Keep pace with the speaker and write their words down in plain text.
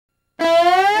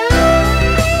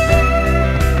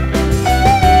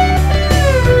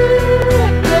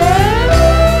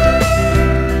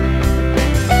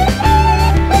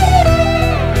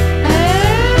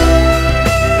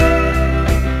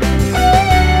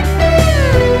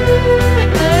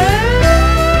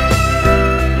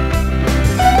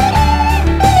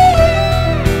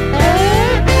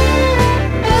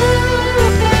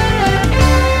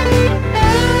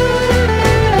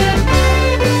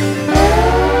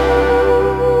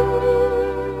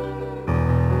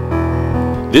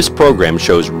This program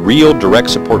shows real direct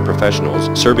support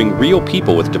professionals serving real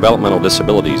people with developmental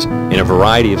disabilities in a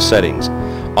variety of settings,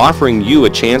 offering you a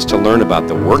chance to learn about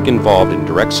the work involved in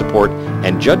direct support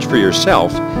and judge for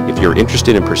yourself if you're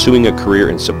interested in pursuing a career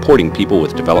in supporting people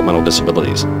with developmental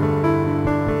disabilities.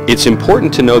 It's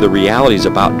important to know the realities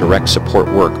about direct support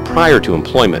work prior to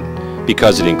employment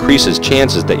because it increases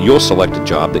chances that you'll select a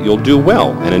job that you'll do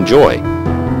well and enjoy.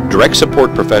 Direct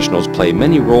support professionals play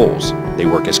many roles. They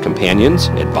work as companions,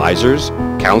 advisors,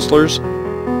 counselors,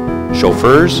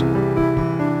 chauffeurs,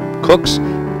 cooks,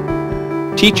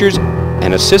 teachers,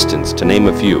 and assistants, to name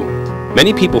a few.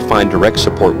 Many people find direct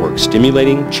support work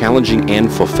stimulating, challenging,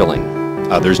 and fulfilling.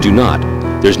 Others do not.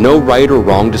 There's no right or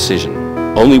wrong decision,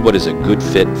 only what is a good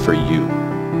fit for you.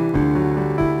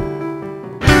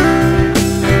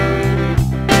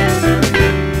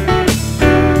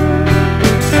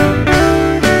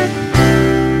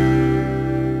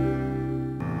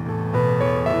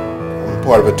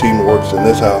 I'm part of a team that works in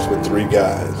this house with 3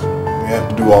 guys. We have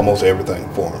to do almost everything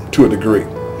for them, to a degree.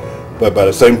 But by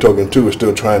the same token, too, we're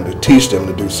still trying to teach them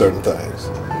to do certain things.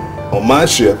 On my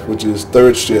shift, which is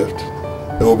 3rd shift,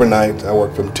 overnight, I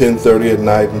work from 10:30 at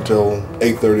night until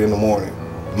 8:30 in the morning.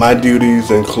 My duties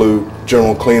include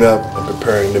general cleanup and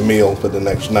preparing the meal for the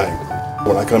next night.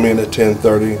 When I come in at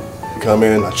 10:30,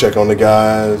 I check on the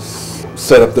guys,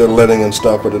 set up their linen and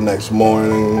stuff for the next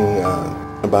morning.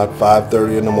 About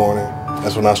 5:30 in the morning,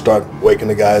 that's when I start waking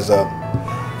the guys up,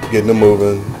 getting them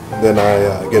moving. Then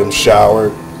I get them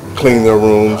showered, clean their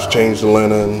rooms, change the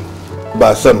linen.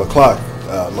 By 7 o'clock,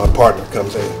 my partner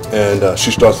comes in and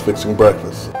she starts fixing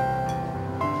breakfast.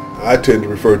 I tend to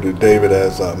refer to David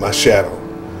as my shadow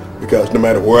because no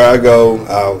matter where I go,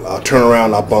 I'll turn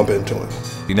around, I'll bump into him.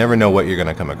 You never know what you're going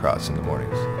to come across in the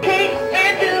mornings.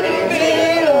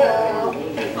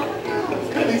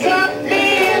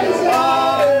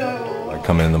 I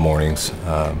come in the mornings,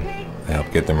 I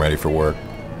help get them ready for work,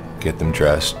 get them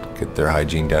dressed, get their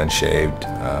hygiene done, shaved,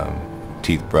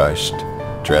 teeth brushed,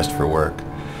 dressed for work.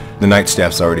 The night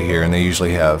staff's already here and they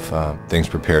usually have things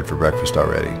prepared for breakfast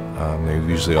already. They've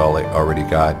usually already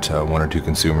got 1 or 2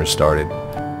 consumers started.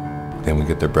 Then we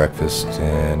get their breakfast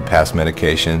and pass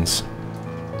medications.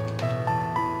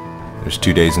 There's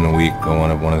 2 days in the week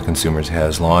one of the consumers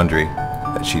has laundry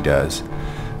that she does,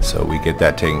 so we get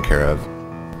that taken care of.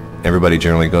 Everybody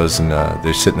generally goes and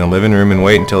they sit in the living room and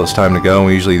wait until it's time to go.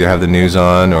 We usually either have the news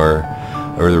on or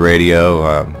the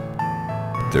radio.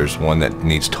 There's one that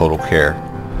needs total care.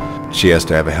 She has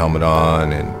to have a helmet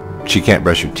on and she can't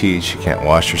brush her teeth, she can't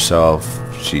wash herself,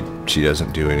 she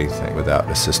doesn't do anything without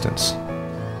assistance.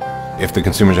 If the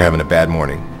consumers are having a bad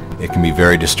morning, it can be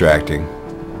very distracting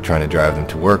trying to drive them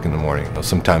to work in the morning.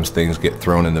 Sometimes things get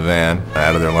thrown in the van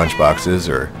out of their lunch boxes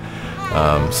or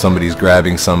somebody's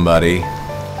grabbing somebody.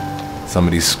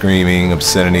 Somebody's screaming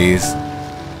obscenities.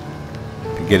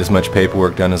 Get as much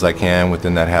paperwork done as I can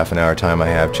within that half an hour time I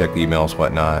have, check emails,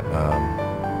 whatnot,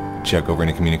 check over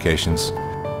any communications.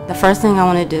 The first thing I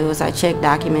want to do is I check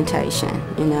documentation.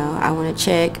 I want to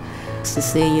check to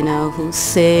see, who's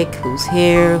sick, who's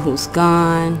here, who's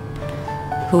gone,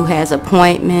 who has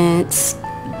appointments,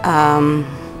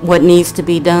 what needs to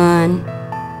be done.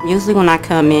 Usually when I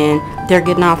come in, they're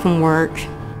getting off from work.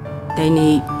 They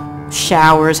need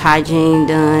showers, hygiene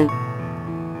done.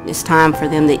 It's time for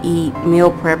them to eat,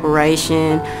 meal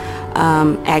preparation,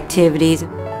 activities.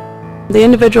 The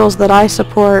individuals that I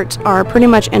support are pretty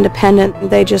much independent.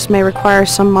 They just may require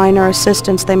some minor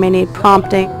assistance. They may need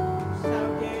prompting.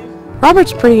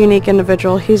 Robert's a pretty unique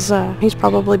individual. He's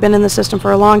probably been in the system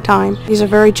for a long time. He's a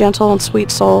very gentle and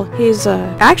sweet soul. He's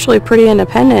actually pretty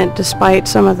independent despite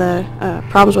some of the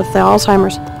problems with the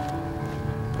Alzheimer's.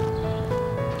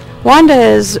 Wanda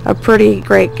is a pretty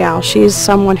great gal. She's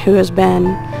someone who has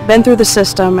been through the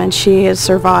system and she has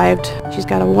survived. She's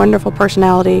got a wonderful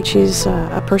personality. She's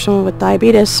a person with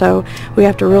diabetes, so we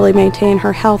have to really maintain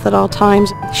her health at all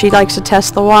times. She likes to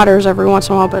test the waters every once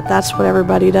in a while, but that's what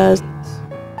everybody does.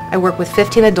 I work with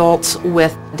 15 adults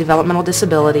with developmental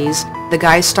disabilities. The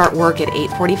guys start work at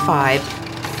 8:45.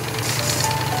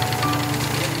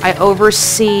 I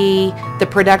oversee the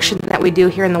production that we do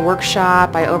here in the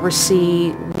workshop. I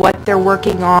oversee what they're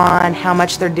working on, how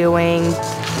much they're doing.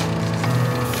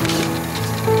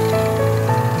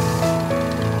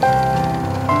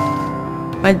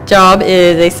 My job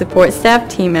is a support staff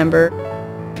team member.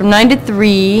 From 9 to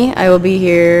 3, I will be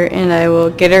here and I will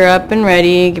get her up and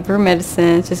ready, give her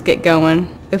medicines, just get going.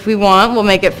 If we want, we'll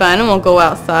make it fun and we'll go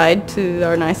outside to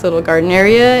our nice little garden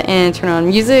area and turn on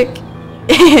music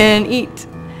and eat.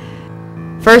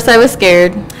 First I was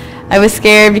scared. I was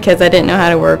scared because I didn't know how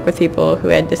to work with people who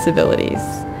had disabilities.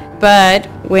 But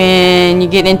when you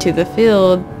get into the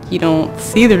field, you don't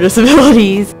see their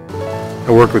disabilities.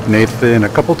 I work with Nathan a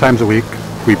couple times a week.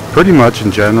 We pretty much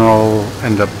in general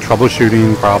end up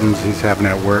troubleshooting problems he's having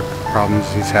at work, problems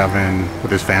he's having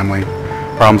with his family,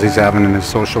 problems he's having in his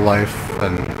social life,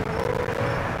 and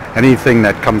anything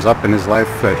that comes up in his life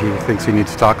that he thinks he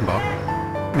needs to talk about.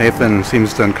 Nathan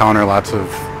seems to encounter lots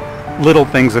of little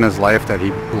things in his life that he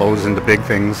blows into big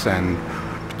things, and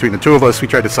between the two of us we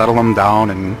try to settle them down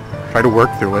and try to work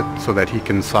through it so that he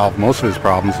can solve most of his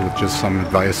problems with just some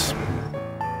advice.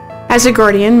 As a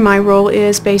guardian, my role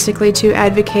is basically to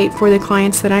advocate for the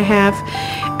clients that I have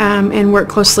and work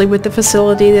closely with the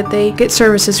facility that they get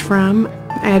services from.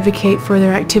 I advocate for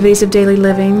their activities of daily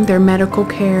living, their medical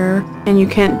care, and you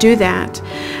can't do that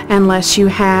unless you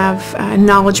have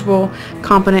knowledgeable,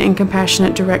 competent, and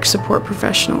compassionate direct support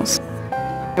professionals.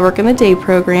 I work in the day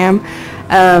program.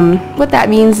 What that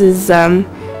means is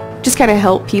just kind of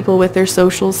help people with their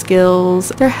social skills,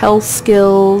 their health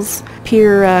skills,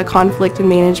 peer conflict and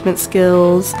management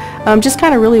skills, just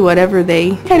kind of really whatever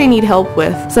they kind of need help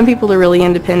with. Some people are really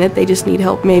independent. They just need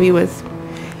help maybe with,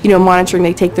 monitoring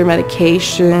they take their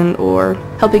medication or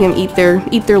helping them eat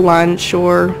their lunch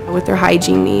or with their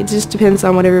hygiene needs. It just depends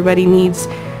on what everybody needs.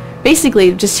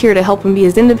 Basically, just here to help them be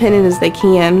as independent as they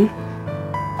can.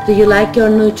 Do you like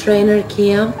your new trainer,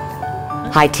 Kim?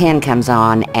 High 10 comes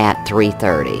on at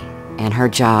 3:30, and her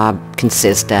job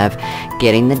consists of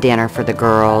getting the dinner for the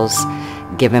girls,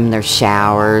 give them their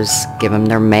showers, give them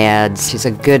their meds. She's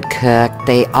a good cook.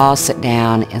 They all sit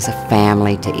down as a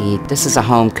family to eat. This is a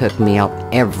home-cooked meal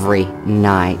every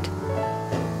night.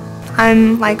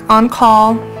 I'm like on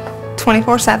call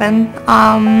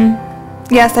 24/7.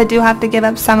 Yes, I do have to give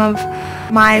up some of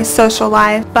my social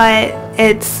life, but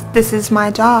this is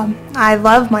my job. I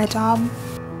love my job.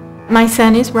 My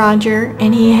son is Roger,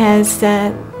 and he has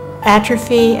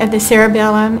atrophy of the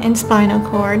cerebellum and spinal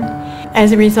cord.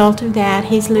 As a result of that,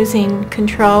 he's losing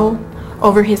control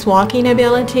over his walking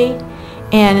ability,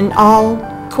 and all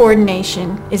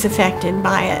coordination is affected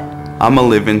by it. I'm a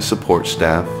live-in support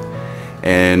staff,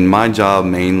 and my job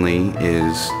mainly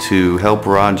is to help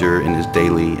Roger in his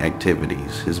daily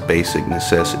activities, his basic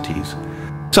necessities.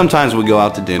 Sometimes we go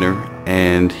out to dinner,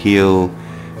 and he'll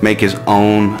make his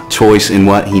own choice in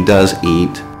what he does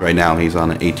eat. Right now he's on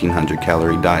an 1,800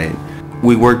 calorie diet.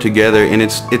 We work together, and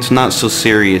it's not so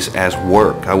serious as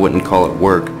work. I wouldn't call it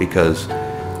work because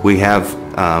we have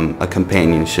a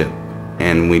companionship,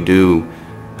 and we do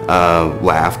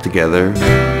laugh together.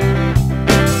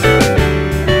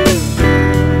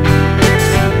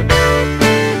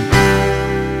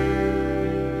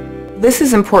 This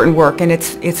is important work, and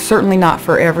it's certainly not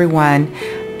for everyone.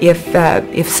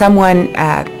 If someone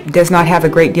does not have a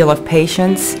great deal of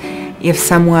patience, if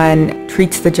someone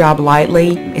treats the job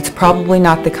lightly, it's probably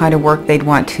not the kind of work they'd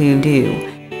want to do.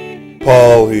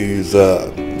 Paul, he's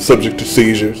subject to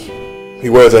seizures. He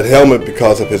wears that helmet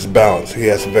because of his balance. He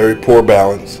has very poor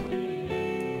balance.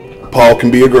 Paul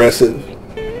can be aggressive.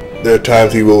 There are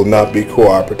times he will not be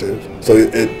cooperative. So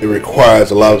it requires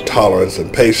a lot of tolerance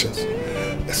and patience,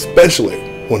 especially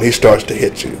when he starts to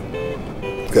hit you,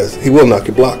 because he will knock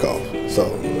your block off. So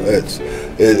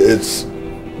it's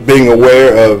being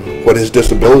aware of what his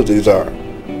disabilities are,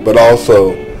 but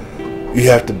also you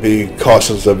have to be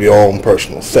cautious of your own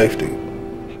personal safety.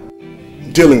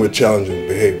 Dealing with challenging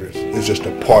behaviors is just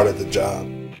a part of the job.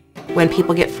 When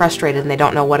people get frustrated and they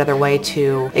don't know what other way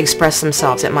to express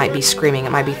themselves, it might be screaming,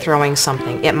 it might be throwing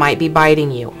something, it might be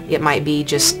biting you, it might be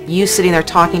just you sitting there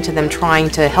talking to them, trying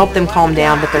to help them calm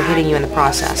down, but they're hitting you in the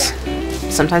process.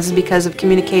 Sometimes it's because of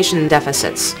communication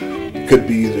deficits. It could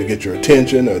be either to get your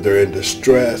attention or they're in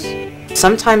distress.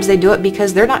 Sometimes they do it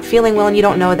because they're not feeling well and you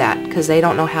don't know that, because they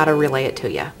don't know how to relay it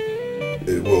to you.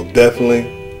 It will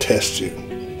definitely test you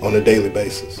on a daily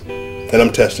basis, and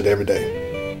I'm tested every day.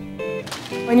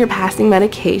 When you're passing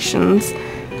medications,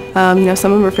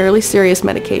 some of them are fairly serious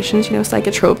medications,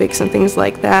 psychotropics and things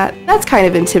like that. That's kind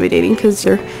of intimidating because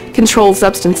they're controlled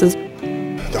substances.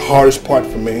 The hardest part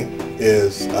for me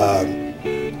is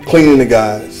cleaning the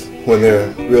guys when they're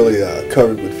really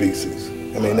covered with feces.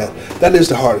 I mean, that is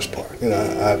the hardest part.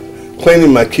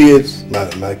 Cleaning my kids, my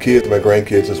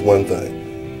grandkids is one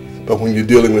thing, but when you're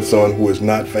dealing with someone who is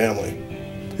not family,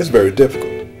 it's very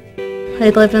difficult. I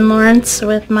live in Lawrence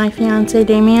with my fiance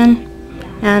Damien,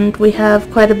 and we have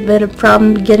quite a bit of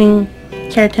problem getting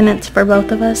care tenants for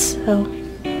both of us, so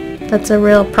that's a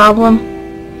real problem.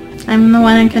 I'm the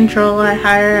one in control. I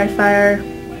hire, I fire,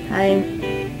 I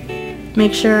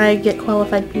make sure I get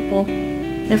qualified people.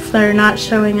 If they're not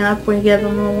showing up, we give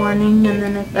them a warning, and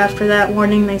then if after that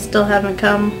warning they still haven't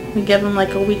come, we give them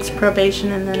like a week's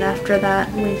probation, and then after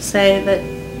that we say that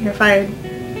you're fired.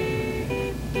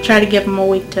 Try to give them a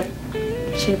week to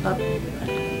shape up,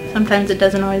 but sometimes it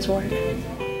doesn't always work.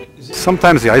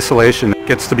 Sometimes the isolation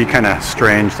gets to be kind of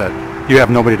strange that you have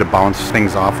nobody to bounce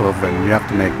things off of, and you have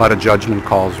to make a lot of judgment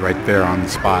calls right there on the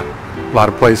spot. A lot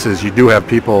of places you do have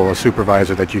people, a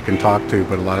supervisor that you can talk to,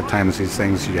 but a lot of times these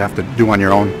things you have to do on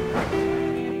your own.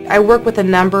 I work with a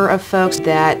number of folks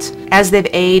that, as they've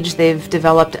aged, they've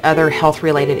developed other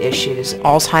health-related issues,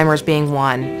 Alzheimer's being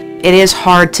one. It is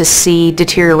hard to see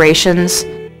deteriorations.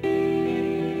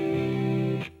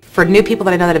 For new people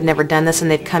that I know that have never done this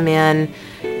and they've come in,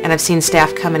 and I've seen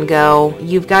staff come and go,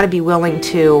 you've got to be willing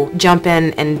to jump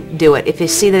in and do it. If you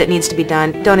see that it needs to be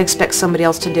done, don't expect somebody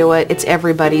else to do it. It's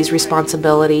everybody's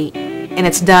responsibility, and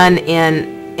it's done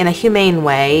in a humane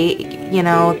way. You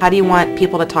know, how do you want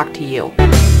people to talk to you?